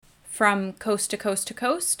From coast to coast to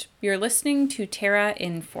coast, you're listening to Terra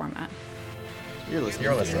Informa. You're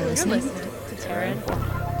listening to Terra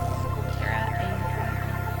Informa.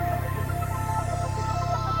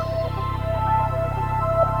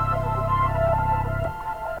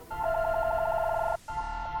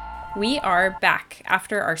 We are back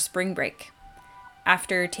after our spring break.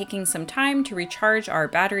 After taking some time to recharge our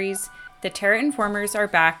batteries, the Terra Informers are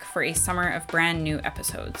back for a summer of brand new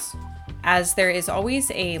episodes. As there is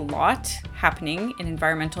always a lot happening in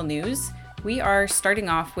environmental news, we are starting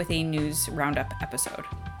off with a news roundup episode.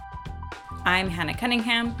 I'm Hannah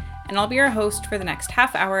Cunningham, and I'll be your host for the next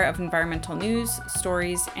half hour of environmental news,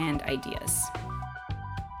 stories, and ideas.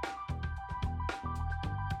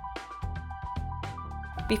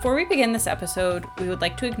 Before we begin this episode, we would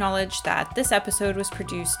like to acknowledge that this episode was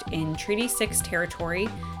produced in Treaty 6 territory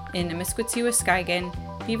in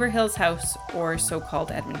Amiskwaciwâskahikan, Beaver Hills House, or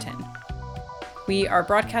so-called Edmonton. We are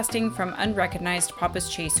broadcasting from unrecognized Papa's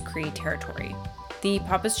Chase Cree territory. The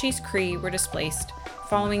Papa's Chase Cree were displaced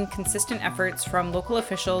following consistent efforts from local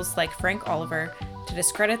officials like Frank Oliver to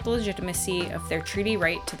discredit the legitimacy of their treaty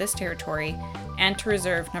right to this territory and to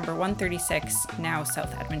reserve number 136, now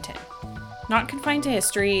South Edmonton. Not confined to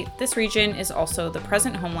history, this region is also the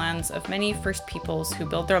present homelands of many First Peoples who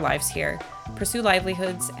build their lives here, pursue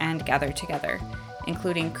livelihoods, and gather together,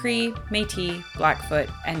 including Cree, Métis, Blackfoot,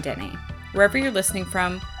 and Dene. Wherever you're listening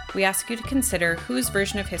from, we ask you to consider whose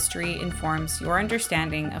version of history informs your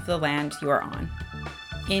understanding of the land you are on.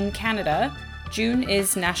 In Canada, June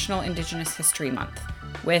is National Indigenous History Month,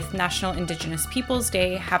 with National Indigenous Peoples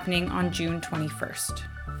Day happening on June 21st.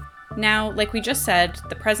 Now, like we just said,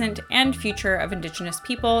 the present and future of Indigenous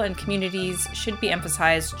people and communities should be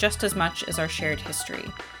emphasized just as much as our shared history,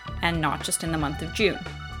 and not just in the month of June.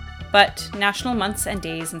 But national months and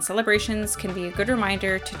days and celebrations can be a good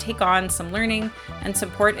reminder to take on some learning and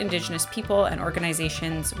support Indigenous people and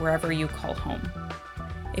organizations wherever you call home.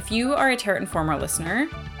 If you are a Terra Informa listener,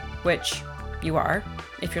 which you are,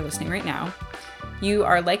 if you're listening right now, you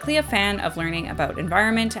are likely a fan of learning about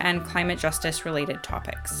environment and climate justice related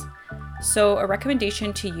topics. So a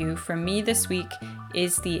recommendation to you from me this week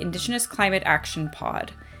is the Indigenous Climate Action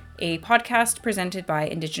Pod, a podcast presented by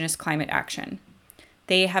Indigenous Climate Action.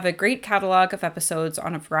 They have a great catalog of episodes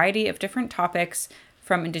on a variety of different topics,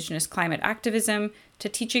 from Indigenous climate activism to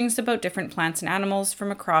teachings about different plants and animals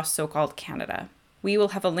from across so-called Canada. We will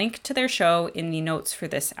have a link to their show in the notes for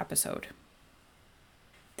this episode.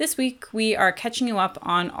 This week, we are catching you up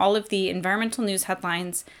on all of the environmental news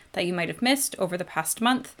headlines that you might have missed over the past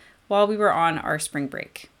month while we were on our spring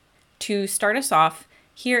break. To start us off,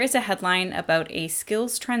 here is a headline about a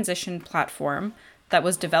skills transition platform that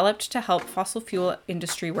was developed to help fossil fuel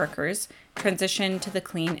industry workers transition to the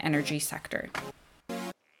clean energy sector.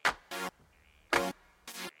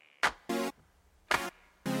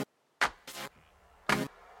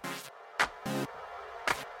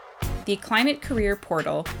 The Climate Career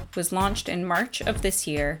Portal was launched in March of this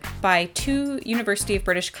year by 2 University of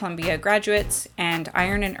British Columbia graduates and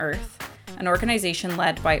Iron and Earth, an organization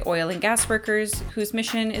led by oil and gas workers whose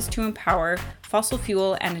mission is to empower fossil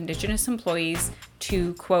fuel and Indigenous employees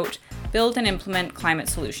to, quote, build and implement climate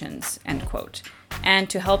solutions, end quote, and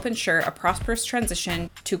to help ensure a prosperous transition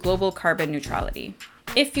to global carbon neutrality.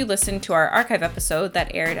 If you listened to our archive episode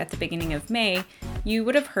that aired at the beginning of May, you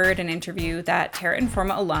would have heard an interview that Terra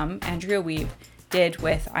Informa alum Andrea Wiebe did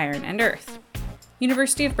with Iron and Earth.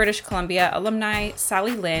 University of British Columbia alumni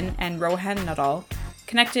Sally Lynn and Rohan Nuttall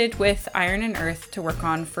connected with Iron and Earth to work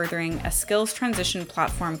on furthering a skills transition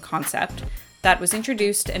platform concept that was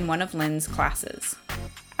introduced in one of Lynn's classes.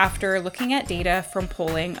 After looking at data from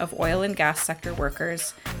polling of oil and gas sector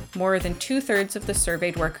workers, more than 2/3 of the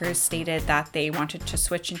surveyed workers stated that they wanted to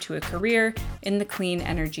switch into a career in the clean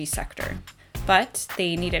energy sector. But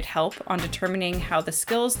they needed help on determining how the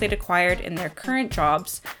skills they'd acquired in their current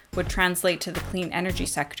jobs would translate to the clean energy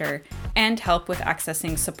sector and help with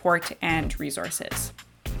accessing support and resources.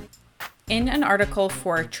 In an article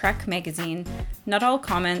for Trek magazine, Nuttall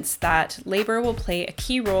comments that labor will play a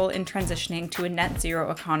key role in transitioning to a net zero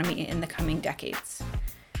economy in the coming decades.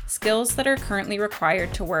 Skills that are currently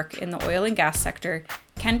required to work in the oil and gas sector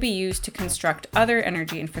can be used to construct other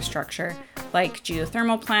energy infrastructure like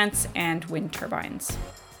geothermal plants and wind turbines.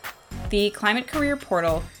 The Climate Career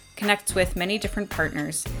Portal connects with many different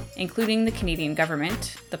partners, including the Canadian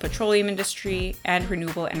government, the petroleum industry, and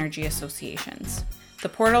renewable energy associations. The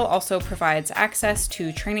portal also provides access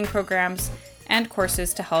to training programs and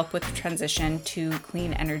courses to help with the transition to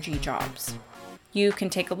clean energy jobs. You can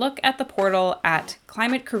take a look at the portal at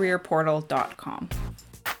climatecareerportal.com.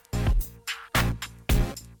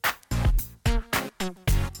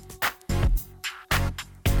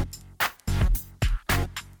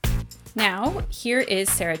 Now, here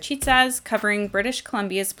is Sarah Chitsas covering British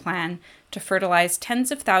Columbia's plan to fertilize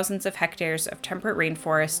tens of thousands of hectares of temperate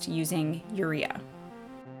rainforest using urea.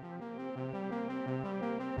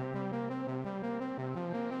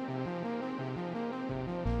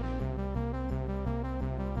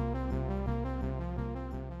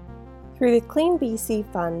 Through the Clean BC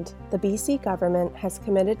Fund, the BC government has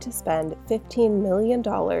committed to spend $15 million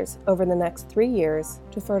over the next 3 years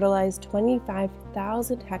to fertilize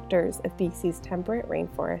 25,000 hectares of BC's temperate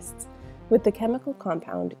rainforests with the chemical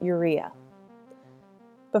compound urea.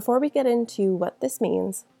 Before we get into what this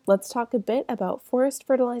means, let's talk a bit about forest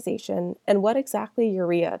fertilization and what exactly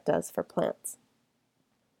urea does for plants.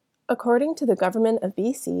 According to the Government of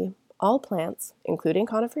BC, all plants, including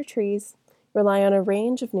conifer trees, rely on a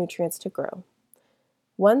range of nutrients to grow.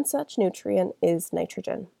 One such nutrient is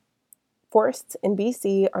nitrogen. Forests in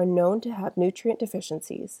BC are known to have nutrient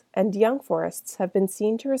deficiencies, and young forests have been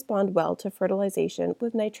seen to respond well to fertilization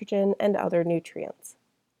with nitrogen and other nutrients.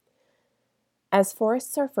 As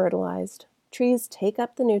forests are fertilized, trees take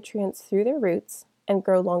up the nutrients through their roots and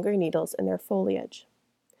grow longer needles in their foliage.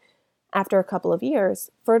 After a couple of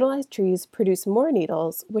years, fertilized trees produce more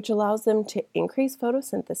needles, which allows them to increase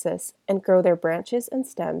photosynthesis and grow their branches and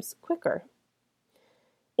stems quicker.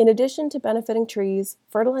 In addition to benefiting trees,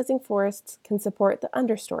 fertilizing forests can support the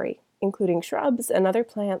understory, including shrubs and other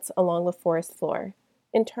plants along the forest floor,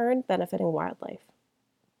 in turn benefiting wildlife.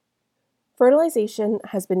 Fertilization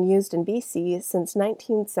has been used in BC since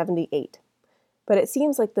 1978. But it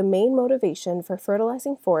seems like the main motivation for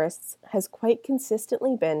fertilizing forests has quite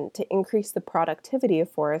consistently been to increase the productivity of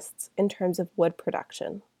forests in terms of wood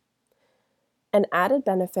production. An added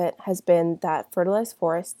benefit has been that fertilized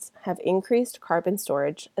forests have increased carbon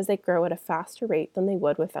storage as they grow at a faster rate than they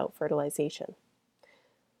would without fertilization.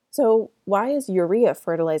 So, why is urea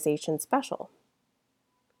fertilization special?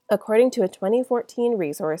 According to a 2014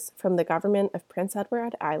 resource from the government of Prince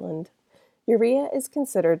Edward Island, urea is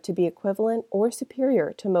considered to be equivalent or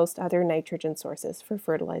superior to most other nitrogen sources for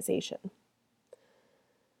fertilization.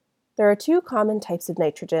 There are two common types of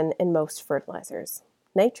nitrogen in most fertilizers: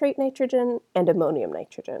 nitrate nitrogen and ammonium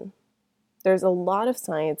nitrogen. There's a lot of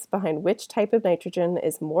science behind which type of nitrogen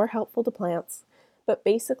is more helpful to plants, but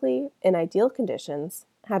basically, in ideal conditions,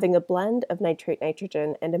 having a blend of nitrate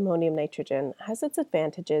nitrogen and ammonium nitrogen has its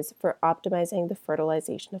advantages for optimizing the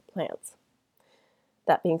fertilization of plants.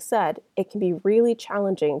 That being said, it can be really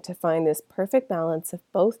challenging to find this perfect balance of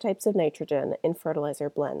both types of nitrogen in fertilizer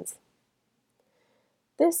blends.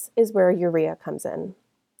 This is where urea comes in.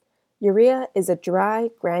 Urea is a dry,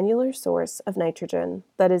 granular source of nitrogen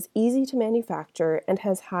that is easy to manufacture and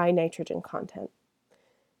has high nitrogen content.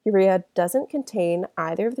 Urea doesn't contain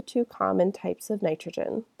either of the two common types of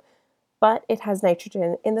nitrogen, but it has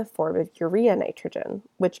nitrogen in the form of urea nitrogen,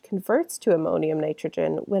 which converts to ammonium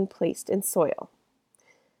nitrogen when placed in soil.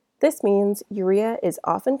 This means urea is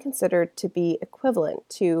often considered to be equivalent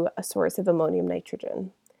to a source of ammonium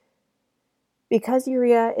nitrogen. Because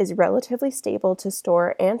urea is relatively stable to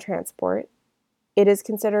store and transport, it is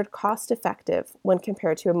considered cost-effective when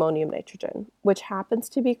compared to ammonium nitrogen, which happens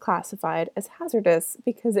to be classified as hazardous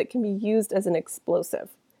because it can be used as an explosive.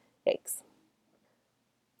 Yikes.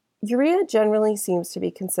 Urea generally seems to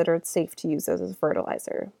be considered safe to use as a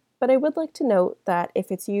fertilizer. But I would like to note that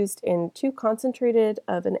if it's used in too concentrated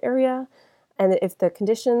of an area, and if the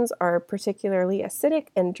conditions are particularly acidic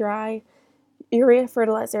and dry, urea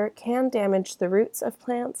fertilizer can damage the roots of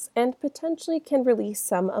plants and potentially can release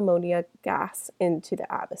some ammonia gas into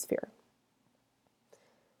the atmosphere.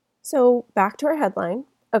 So back to our headline.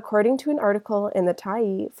 According to an article in the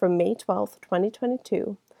Tyee from May 12,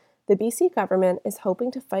 2022, the BC government is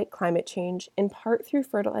hoping to fight climate change in part through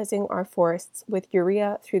fertilizing our forests with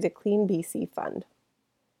urea through the Clean BC Fund.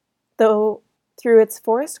 Though through its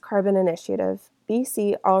Forest Carbon Initiative,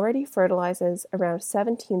 BC already fertilizes around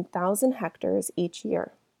 17,000 hectares each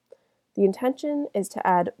year. The intention is to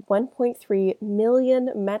add 1.3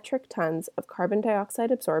 million metric tons of carbon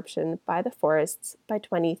dioxide absorption by the forests by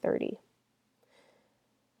 2030.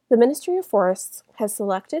 The Ministry of Forests has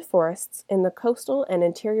selected forests in the coastal and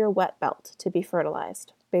interior wet belt to be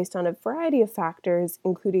fertilized, based on a variety of factors,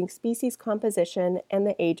 including species composition and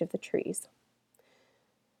the age of the trees.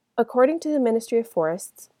 According to the Ministry of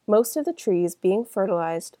Forests, most of the trees being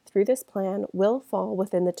fertilized through this plan will fall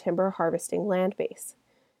within the timber harvesting land base,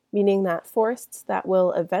 meaning that forests that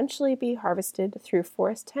will eventually be harvested through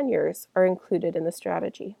forest tenures are included in the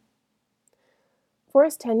strategy.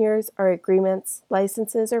 Forest tenures are agreements,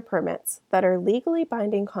 licenses, or permits that are legally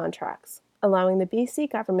binding contracts, allowing the BC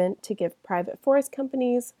government to give private forest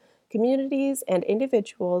companies, communities and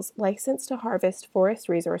individuals licensed to harvest forest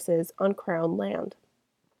resources on Crown land.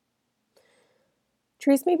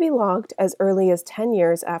 Trees may be logged as early as 10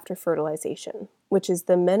 years after fertilization, which is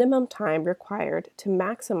the minimum time required to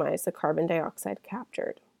maximize the carbon dioxide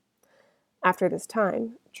captured. After this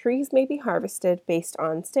time, trees may be harvested based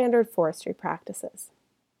on standard forestry practices.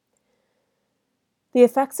 The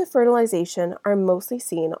effects of fertilization are mostly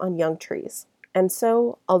seen on young trees, and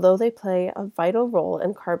so, although they play a vital role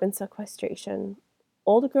in carbon sequestration,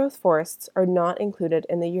 old-growth forests are not included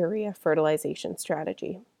in the urea fertilization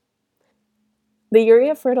strategy. The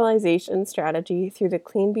urea fertilization strategy through the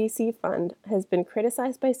Clean BC Fund has been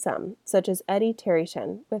criticized by some, such as Eddie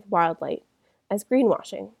Terryton with Wildlight, as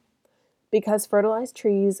greenwashing, because fertilized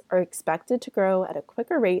trees are expected to grow at a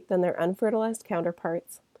quicker rate than their unfertilized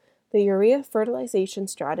counterparts. The urea fertilization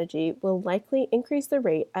strategy will likely increase the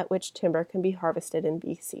rate at which timber can be harvested in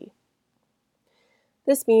BC.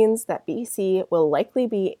 This means that BC will likely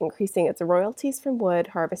be increasing its royalties from wood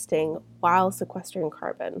harvesting while sequestering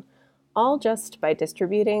carbon, all just by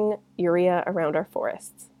distributing urea around our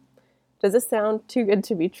forests. Does this sound too good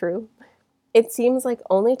to be true? It seems like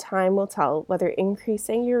only time will tell whether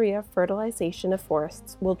increasing urea fertilization of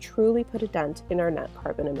forests will truly put a dent in our net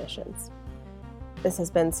carbon emissions. This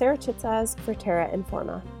has been Sarah Chitzas for Terra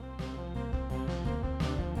Informa.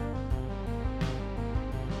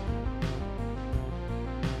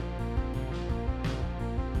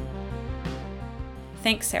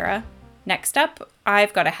 Thanks, Sarah. Next up,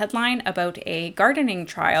 I've got a headline about a gardening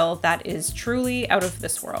trial that is truly out of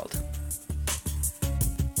this world.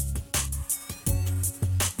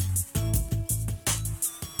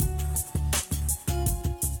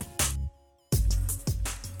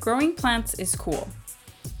 Growing plants is cool.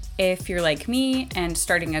 If you're like me and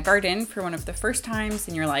starting a garden for one of the first times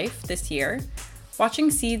in your life this year, watching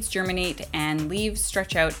seeds germinate and leaves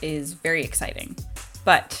stretch out is very exciting.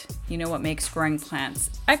 But you know what makes growing plants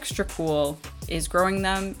extra cool is growing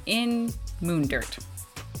them in moon dirt.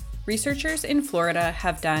 Researchers in Florida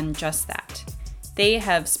have done just that. They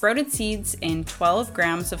have sprouted seeds in 12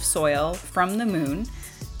 grams of soil from the moon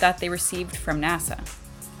that they received from NASA.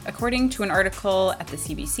 According to an article at the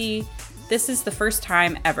CBC, this is the first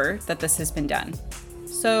time ever that this has been done.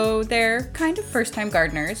 So they're kind of first-time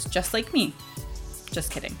gardeners, just like me.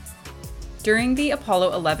 Just kidding. During the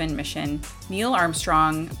Apollo 11 mission, Neil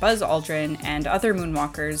Armstrong, Buzz Aldrin, and other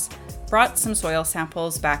moonwalkers brought some soil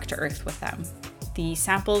samples back to Earth with them. The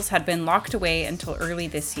samples had been locked away until early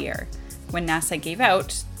this year, when NASA gave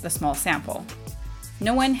out the small sample.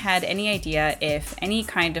 No one had any idea if any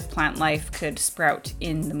kind of plant life could sprout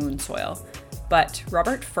in the moon soil, but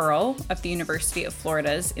Robert Furl of the University of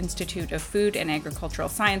Florida's Institute of Food and Agricultural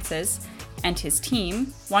Sciences and his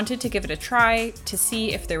team wanted to give it a try to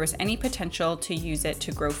see if there was any potential to use it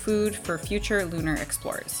to grow food for future lunar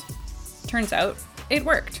explorers. Turns out, it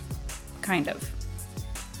worked. Kind of.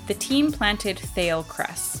 The team planted Thale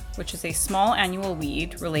cress, which is a small annual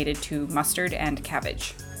weed related to mustard and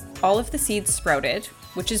cabbage. All of the seeds sprouted,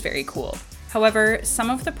 which is very cool. However,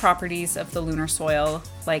 some of the properties of the lunar soil,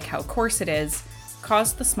 like how coarse it is,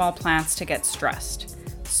 caused the small plants to get stressed.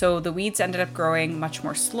 So the weeds ended up growing much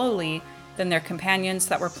more slowly than their companions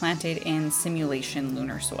that were planted in simulation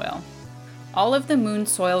lunar soil. All of the moon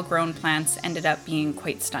soil grown plants ended up being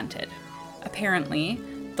quite stunted. Apparently,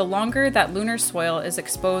 the longer that lunar soil is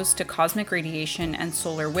exposed to cosmic radiation and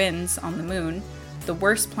solar winds on the moon, the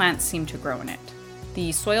worse plants seem to grow in it.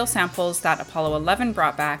 The soil samples that Apollo 11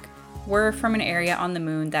 brought back were from an area on the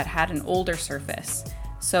moon that had an older surface,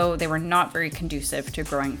 so they were not very conducive to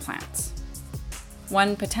growing plants.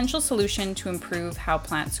 One potential solution to improve how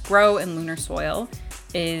plants grow in lunar soil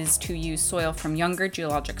is to use soil from younger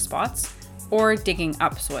geologic spots or digging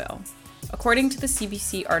up soil. According to the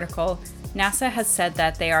CBC article, NASA has said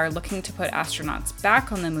that they are looking to put astronauts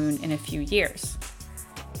back on the moon in a few years.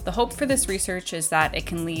 The hope for this research is that it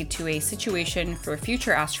can lead to a situation for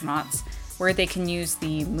future astronauts where they can use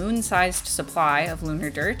the moon-sized supply of lunar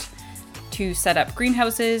dirt to set up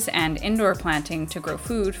greenhouses and indoor planting to grow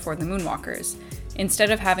food for the moonwalkers, instead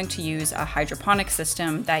of having to use a hydroponic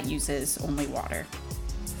system that uses only water.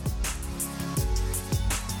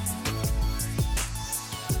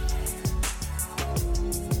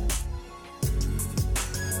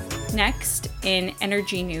 Next, in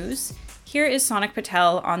energy news, here is Sonik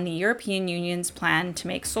Patel on the European Union's plan to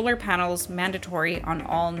make solar panels mandatory on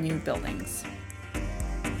all new buildings.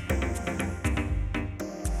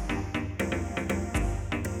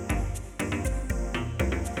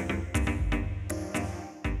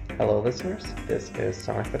 Hello listeners, this is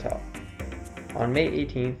Sonik Patel. On May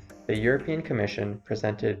 18th, the European Commission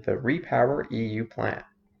presented the REPower EU plan.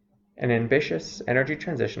 an ambitious energy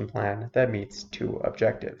transition plan that meets two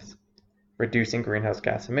objectives: reducing greenhouse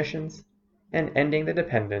gas emissions and ending the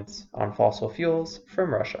dependence on fossil fuels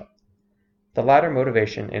from Russia. The latter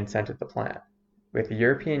motivation incented the plan, with the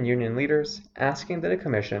European Union leaders asking the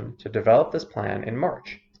Commission to develop this plan in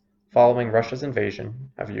March, following Russia's invasion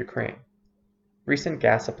of Ukraine. Recent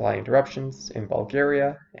gas supply interruptions in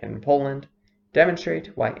Bulgaria and Poland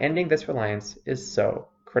demonstrate why ending this reliance is so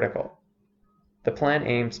critical. The plan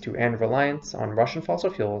aims to end reliance on Russian fossil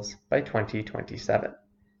fuels by 2027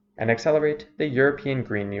 and accelerate the European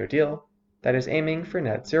Green New Deal that is aiming for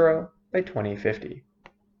net zero by 2050.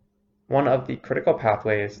 One of the critical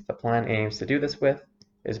pathways the plan aims to do this with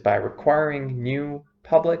is by requiring new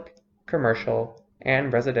public, commercial,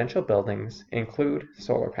 and residential buildings include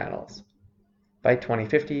solar panels. By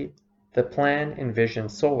 2050, the plan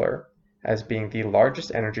envisions solar as being the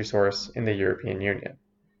largest energy source in the European Union,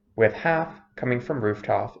 with half coming from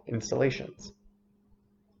rooftop installations.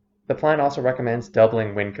 The plan also recommends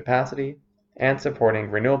doubling wind capacity and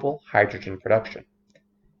supporting renewable hydrogen production.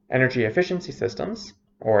 Energy efficiency systems,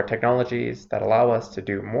 or technologies that allow us to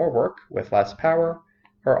do more work with less power,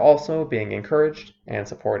 are also being encouraged and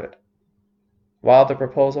supported. While the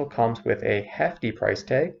proposal comes with a hefty price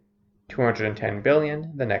tag, $210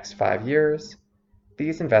 billion the next 5 years,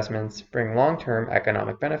 these investments bring long-term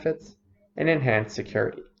economic benefits and enhance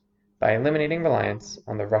security by eliminating reliance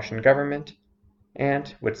on the Russian government,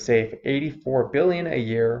 and would save $84 billion a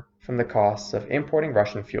year from the costs of importing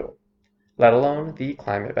Russian fuel, let alone the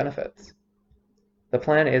climate benefits. The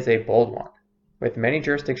plan is a bold one, with many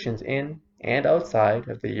jurisdictions in and outside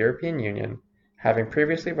of the European Union having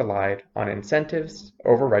previously relied on incentives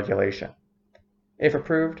over regulation. If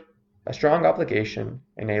approved, a strong obligation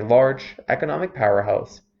in a large economic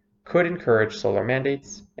powerhouse could encourage solar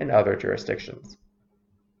mandates in other jurisdictions.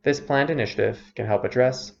 This planned initiative can help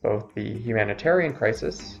address both the humanitarian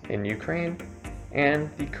crisis in Ukraine and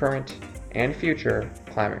the current and future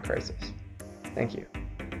climate crisis. Thank you.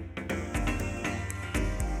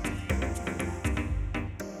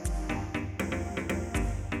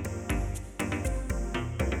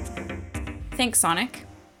 Thanks, Sonic.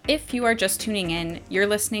 If you are just tuning in, you're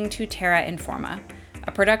listening to Terra Informa,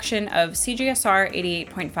 a production of CJSR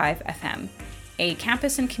 88.5 FM, a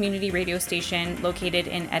campus and community radio station located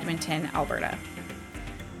in Edmonton, Alberta.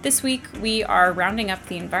 This week, we are rounding up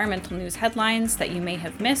the environmental news headlines that you may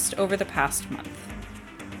have missed over the past month.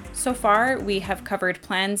 So far, we have covered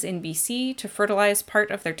plans in BC to fertilize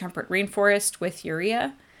part of their temperate rainforest with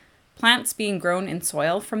urea, plants being grown in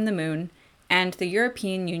soil from the moon, and the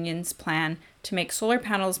European Union's plan to make solar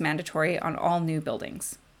panels mandatory on all new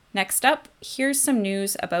buildings. Next up, here's some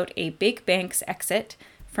news about a big bank's exit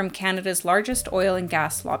from Canada's largest oil and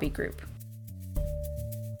gas lobby group.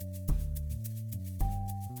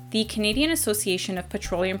 The Canadian Association of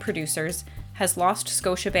Petroleum Producers has lost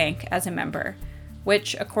Scotiabank as a member,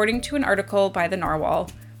 which, according to an article by the Narwhal,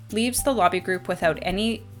 leaves the lobby group without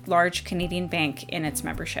any large Canadian bank in its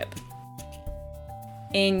membership.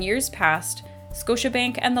 In years past,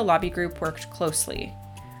 Scotiabank and the lobby group worked closely.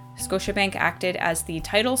 Scotiabank acted as the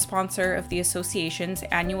title sponsor of the association's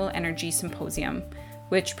annual energy symposium,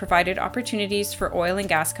 which provided opportunities for oil and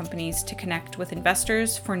gas companies to connect with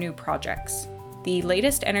investors for new projects. The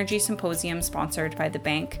latest energy symposium sponsored by the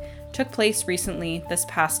bank took place recently this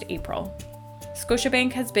past April.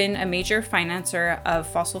 Scotiabank has been a major financer of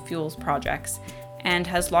fossil fuels projects and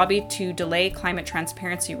has lobbied to delay climate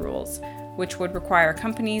transparency rules, which would require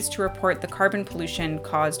companies to report the carbon pollution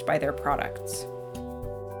caused by their products.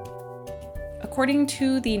 According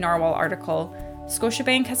to the Narwhal article,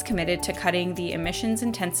 Scotiabank has committed to cutting the emissions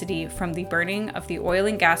intensity from the burning of the oil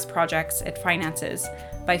and gas projects it finances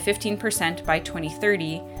by 15% by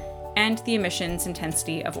 2030, and the emissions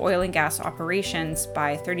intensity of oil and gas operations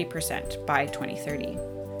by 30% by 2030.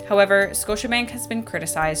 However, Scotiabank has been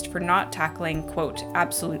criticized for not tackling, quote,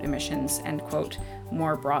 absolute emissions, end quote,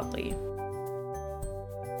 more broadly.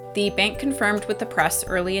 The bank confirmed with the press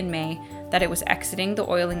early in May that it was exiting the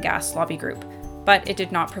oil and gas lobby group, but it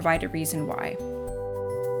did not provide a reason why.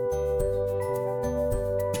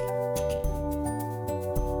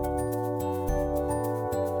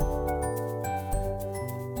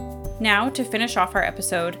 Now, to finish off our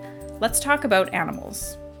episode, let's talk about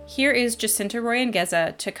animals. Here is Jacinta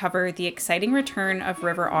Royangeza to cover the exciting return of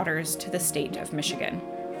river otters to the state of Michigan.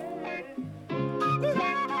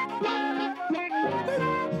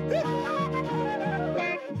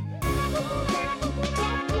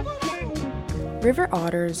 River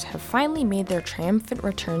otters have finally made their triumphant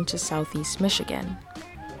return to southeast Michigan.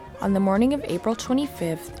 On the morning of April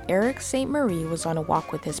 25th, Eric St. Marie was on a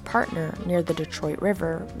walk with his partner near the Detroit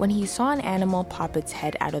River when he saw an animal pop its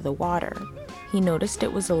head out of the water. He noticed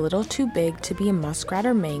it was a little too big to be a muskrat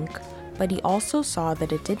or mink, but he also saw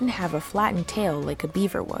that it didn't have a flattened tail like a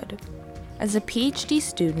beaver would. As a PhD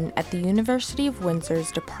student at the University of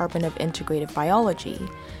Windsor's Department of Integrative Biology,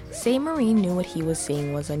 St. Marie knew what he was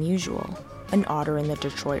seeing was unusual, an otter in the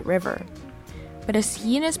Detroit River. But as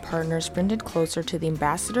he and his partner sprinted closer to the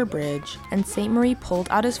Ambassador Bridge and St. Marie pulled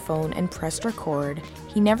out his phone and pressed record,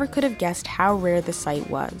 he never could have guessed how rare the sight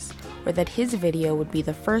was, or that his video would be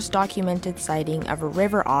the first documented sighting of a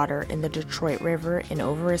river otter in the Detroit River in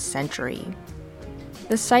over a century.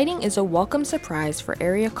 The sighting is a welcome surprise for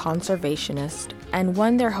area conservationists and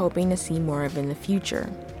one they're hoping to see more of in the future.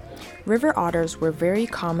 River otters were very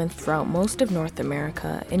common throughout most of North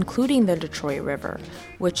America, including the Detroit River,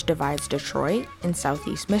 which divides Detroit in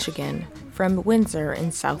southeast Michigan from Windsor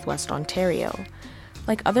in southwest Ontario.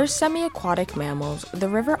 Like other semi-aquatic mammals, the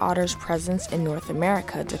river otter's presence in North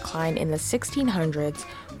America declined in the 1600s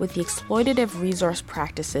with the exploitative resource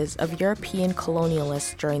practices of European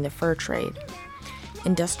colonialists during the fur trade.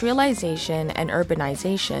 Industrialization and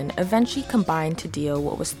urbanization eventually combined to deal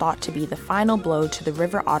what was thought to be the final blow to the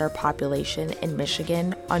river otter population in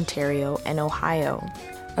Michigan, Ontario, and Ohio.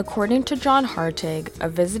 According to John Hartig, a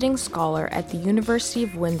visiting scholar at the University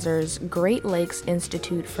of Windsor's Great Lakes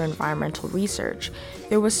Institute for Environmental Research,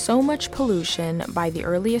 there was so much pollution by the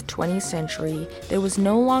early 20th century that it was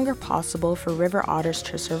no longer possible for river otters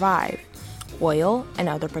to survive. Oil and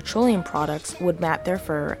other petroleum products would mat their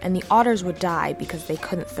fur, and the otters would die because they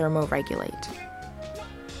couldn't thermoregulate.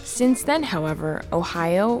 Since then, however,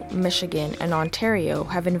 Ohio, Michigan, and Ontario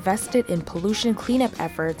have invested in pollution cleanup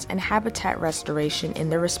efforts and habitat restoration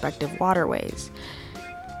in their respective waterways.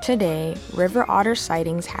 Today, river otter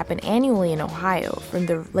sightings happen annually in Ohio from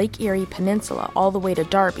the Lake Erie Peninsula all the way to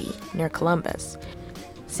Darby, near Columbus.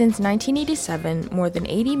 Since 1987, more than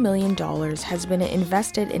 $80 million has been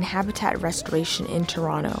invested in habitat restoration in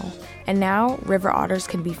Toronto, and now river otters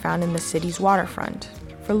can be found in the city's waterfront.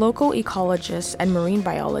 For local ecologists and marine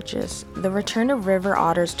biologists, the return of river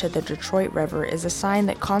otters to the Detroit River is a sign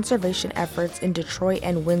that conservation efforts in Detroit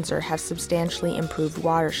and Windsor have substantially improved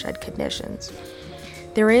watershed conditions.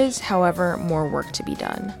 There is, however, more work to be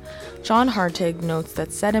done. John Hartig notes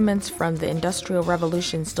that sediments from the Industrial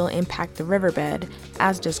Revolution still impact the riverbed,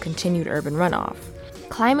 as does continued urban runoff.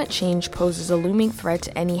 Climate change poses a looming threat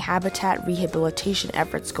to any habitat rehabilitation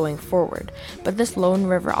efforts going forward, but this lone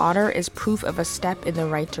river otter is proof of a step in the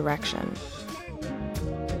right direction.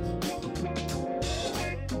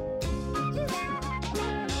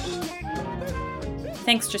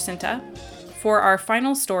 Thanks, Jacinta. For our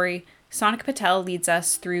final story, Sonik Patel leads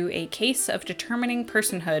us through a case of determining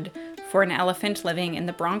personhood for an elephant living in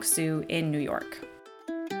the Bronx Zoo in New York.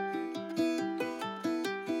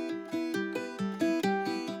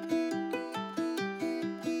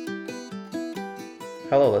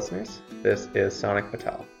 Hello listeners, this is Sonik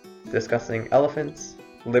Patel, discussing elephants,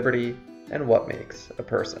 liberty, and what makes a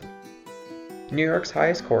person. New York's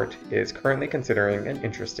highest court is currently considering an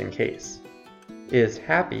interesting case. Is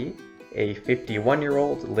Happy, a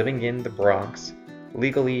 51-year-old living in the Bronx,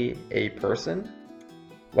 legally a person?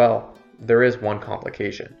 Well, there is one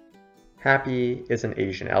complication. Happy is an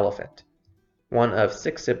Asian elephant, one of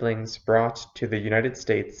 6 siblings brought to the United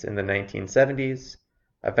States in the 1970s.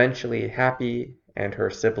 Eventually, Happy and her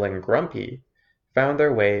sibling Grumpy found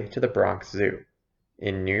their way to the Bronx Zoo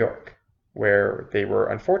in New York, where they were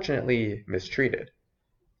unfortunately mistreated.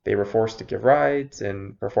 They were forced to give rides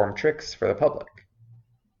and perform tricks for the public.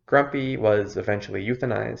 Grumpy was eventually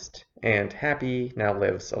euthanized, and Happy now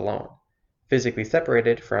lives alone, physically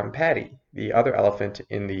separated from Patty, the other elephant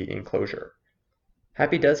in the enclosure.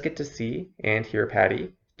 Happy does get to see and hear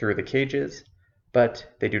Patty through the cages, but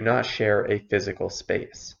they do not share a physical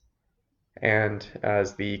space. And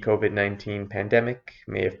as the COVID-19 pandemic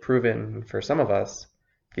may have proven for some of us,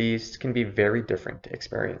 these can be very different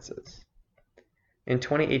experiences. In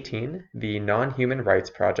 2018, the Non-Human Rights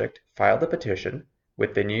Project filed a petition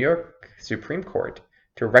with the New York Supreme Court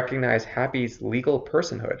to recognize Happy's legal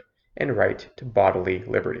personhood and right to bodily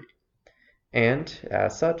liberty. And,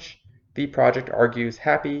 as such, the project argues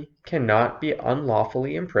Happy cannot be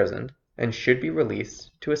unlawfully imprisoned and should be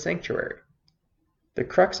released to a sanctuary. The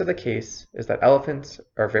crux of the case is that elephants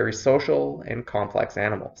are very social and complex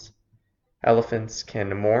animals. Elephants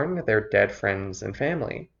can mourn their dead friends and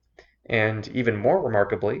family, and even more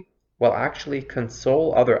remarkably, will actually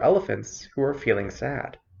console other elephants who are feeling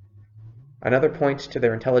sad. Another point to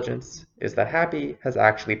their intelligence is that Happy has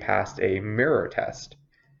actually passed a mirror test,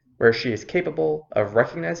 where she is capable of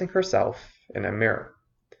recognizing herself in a mirror.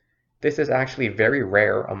 This is actually very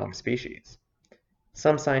rare among species.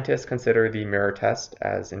 Some scientists consider the mirror test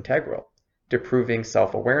as integral to proving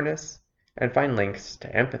self-awareness and find links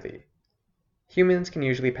to empathy. Humans can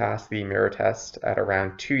usually pass the mirror test at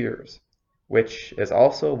around 2 years, which is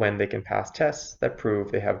also when they can pass tests that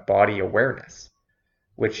prove they have body awareness,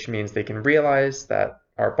 which means they can realize that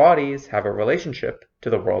our bodies have a relationship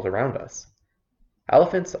to the world around us.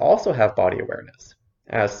 Elephants also have body awareness,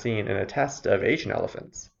 as seen in a test of Asian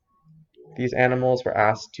elephants. These animals were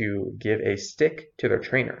asked to give a stick to their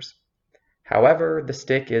trainers. However, the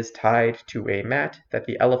stick is tied to a mat that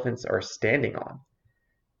the elephants are standing on.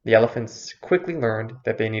 The elephants quickly learned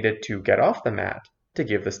that they needed to get off the mat to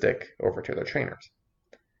give the stick over to their trainers.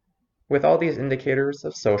 With all these indicators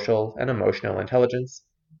of social and emotional intelligence,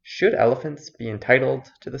 should elephants be entitled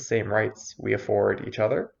to the same rights we afford each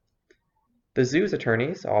other? The zoo's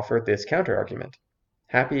attorneys offered this counterargument.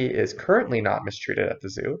 Happy is currently not mistreated at the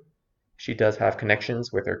zoo. She does have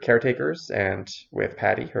connections with her caretakers and with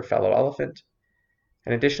Patty, her fellow elephant.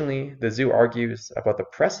 And additionally, the zoo argues about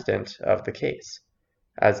the precedent of the case,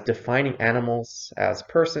 as defining animals as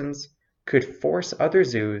persons could force other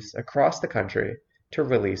zoos across the country to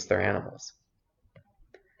release their animals.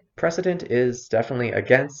 Precedent is definitely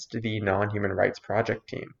against the Non-Human Rights Project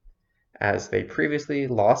team, as they previously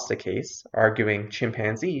lost a case arguing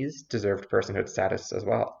chimpanzees deserved personhood status as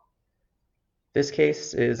well. This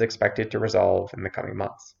case is expected to resolve in the coming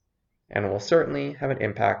months, and will certainly have an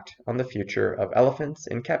impact on the future of elephants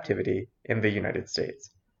in captivity in the United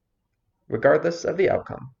States. Regardless of the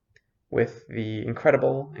outcome, with the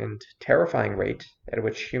incredible and terrifying rate at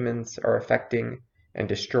which humans are affecting and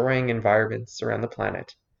destroying environments around the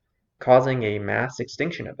planet, causing a mass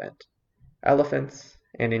extinction event, elephants,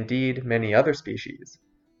 and indeed many other species,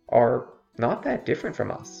 are not that different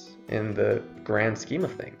from us in the grand scheme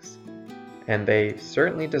of things, and they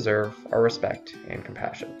certainly deserve our respect and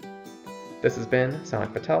compassion. This has been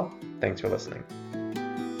Sanik Patel. Thanks for listening.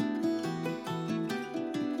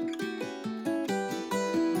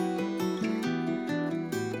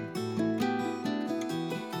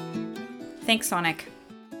 Thanks, Sonic.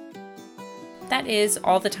 That is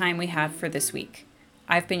all the time we have for this week.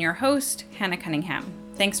 I've been your host, Hannah Cunningham.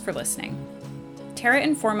 Thanks for listening. Terra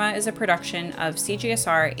Informa is a production of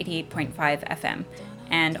CJSR 88.5 FM,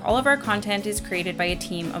 and all of our content is created by a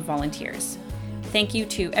team of volunteers. Thank you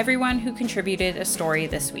to everyone who contributed a story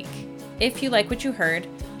this week. If you like what you heard,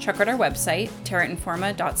 check out our website,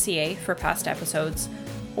 terrainforma.ca, for past episodes,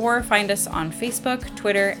 or find us on Facebook,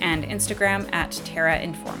 Twitter, and Instagram at Terra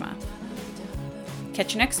Informa.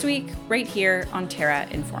 Catch you next week, right here on Terra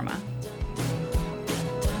Informa.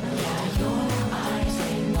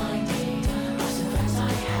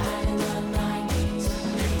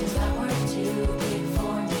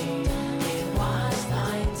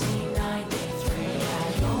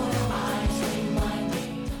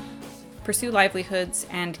 Pursue livelihoods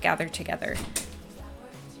and gather together.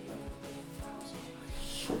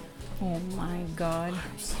 Oh my god.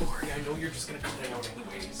 I'm sorry, I know you're just gonna cut it out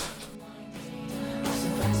anyways.